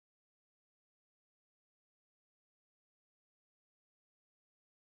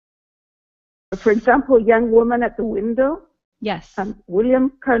For example, a young woman at the window. Yes.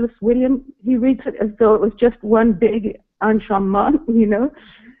 Carlos William, he reads it as though it was just one big enchantment, you know.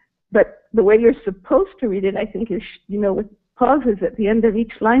 But the way you're supposed to read it, I think, is, you know, with pauses at the end of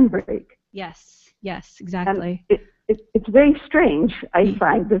each line break. Yes, exactly. And it's very strange, I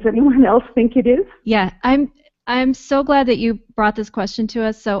find. Does anyone else think it is? Yeah, I'm so glad that you brought this question to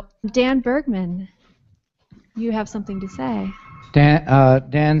us. So, Dan Bergman, you have something to say.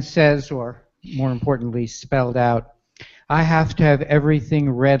 Dan says, or more importantly, spelled out, I have to have everything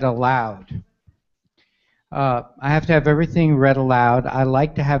read aloud. I have to have everything read aloud. I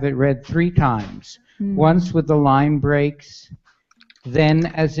like to have it read 3 times. Once with the line breaks, then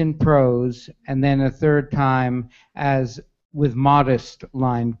as in prose, and then a 3rd time as with modest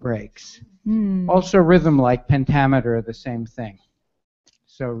line breaks. Also rhythm like pentameter, the same thing.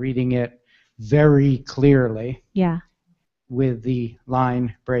 So reading it very clearly with the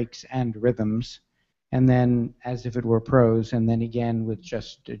line breaks and rhythms, and then as if it were prose, and then again with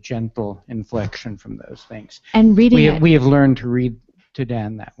just a gentle inflection from those things. And reading we have learned to read to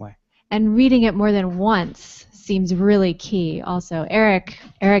Dan that way. And reading it more than once seems really key also. Eric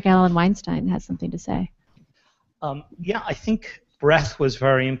Allen Weinstein has something to say. Yeah, I think breath was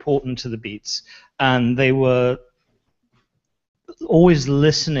very important to the Beats, and they were always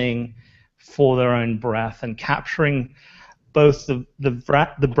listening for their own breath and capturing both the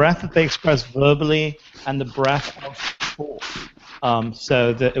breath that they express verbally and the breath of thought.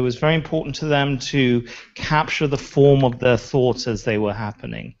 So that it was very important to them to capture the form of their thoughts as they were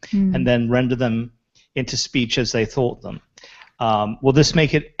happening and then render them into speech as they thought them. Will this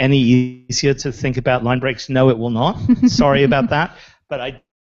make it any easier to think about line breaks? No, it will not. Sorry about that. But I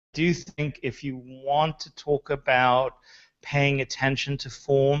do think if you want to talk about paying attention to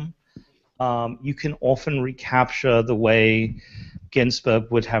form, you can often recapture the way Ginsberg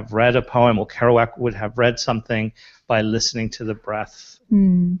would have read a poem or Kerouac would have read something by listening to the breath.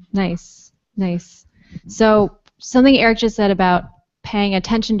 Nice. So something Eric just said about paying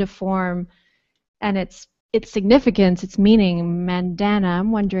attention to form and its significance, its meaning. Mandana,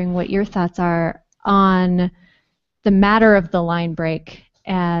 I'm wondering what your thoughts are on the matter of the line break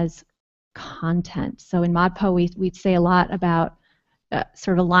as content. So in ModPo, we'd say a lot about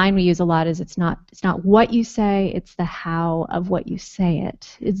sort of a line we use a lot is it's not what you say, it's the how of what you say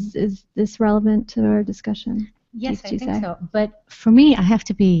it. Is this relevant to our discussion? Yes, I think so. But for me, I have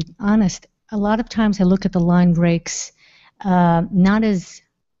to be honest. A lot of times I look at the line breaks not as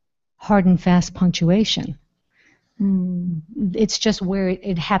hard and fast punctuation. It's just where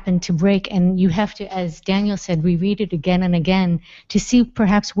it happened to break, and you have to, as Daniel said, reread it again and again to see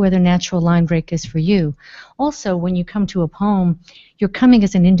perhaps where the natural line break is for you. Also, when you come to a poem, you're coming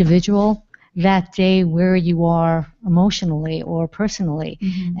as an individual that day where you are emotionally or personally.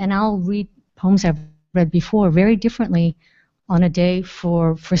 And I'll read poems I've read before very differently on a day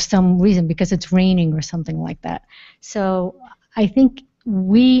for some reason, because it's raining or something like that. So I think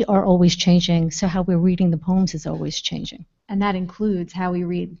we are always changing, so how we're reading the poems is always changing. And that includes how we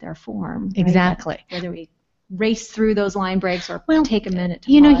read their form. Right? Exactly. Whether we race through those line breaks or take a minute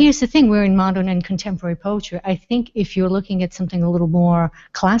to You know, pause. here's the thing, we're in modern and contemporary poetry. I think if you're looking at something a little more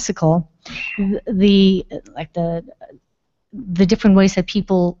classical, the different ways that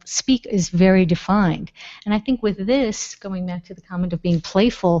people speak is very defined. And I think with this, going back to the comment of being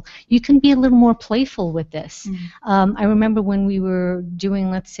playful, you can be a little more playful with this. I remember when we were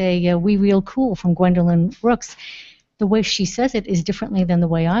doing, let's say, We Real Cool from Gwendolyn Brooks, the way she says it is differently than the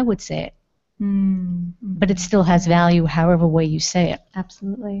way I would say it. But it still has value however way you say it.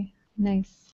 Absolutely. Nice.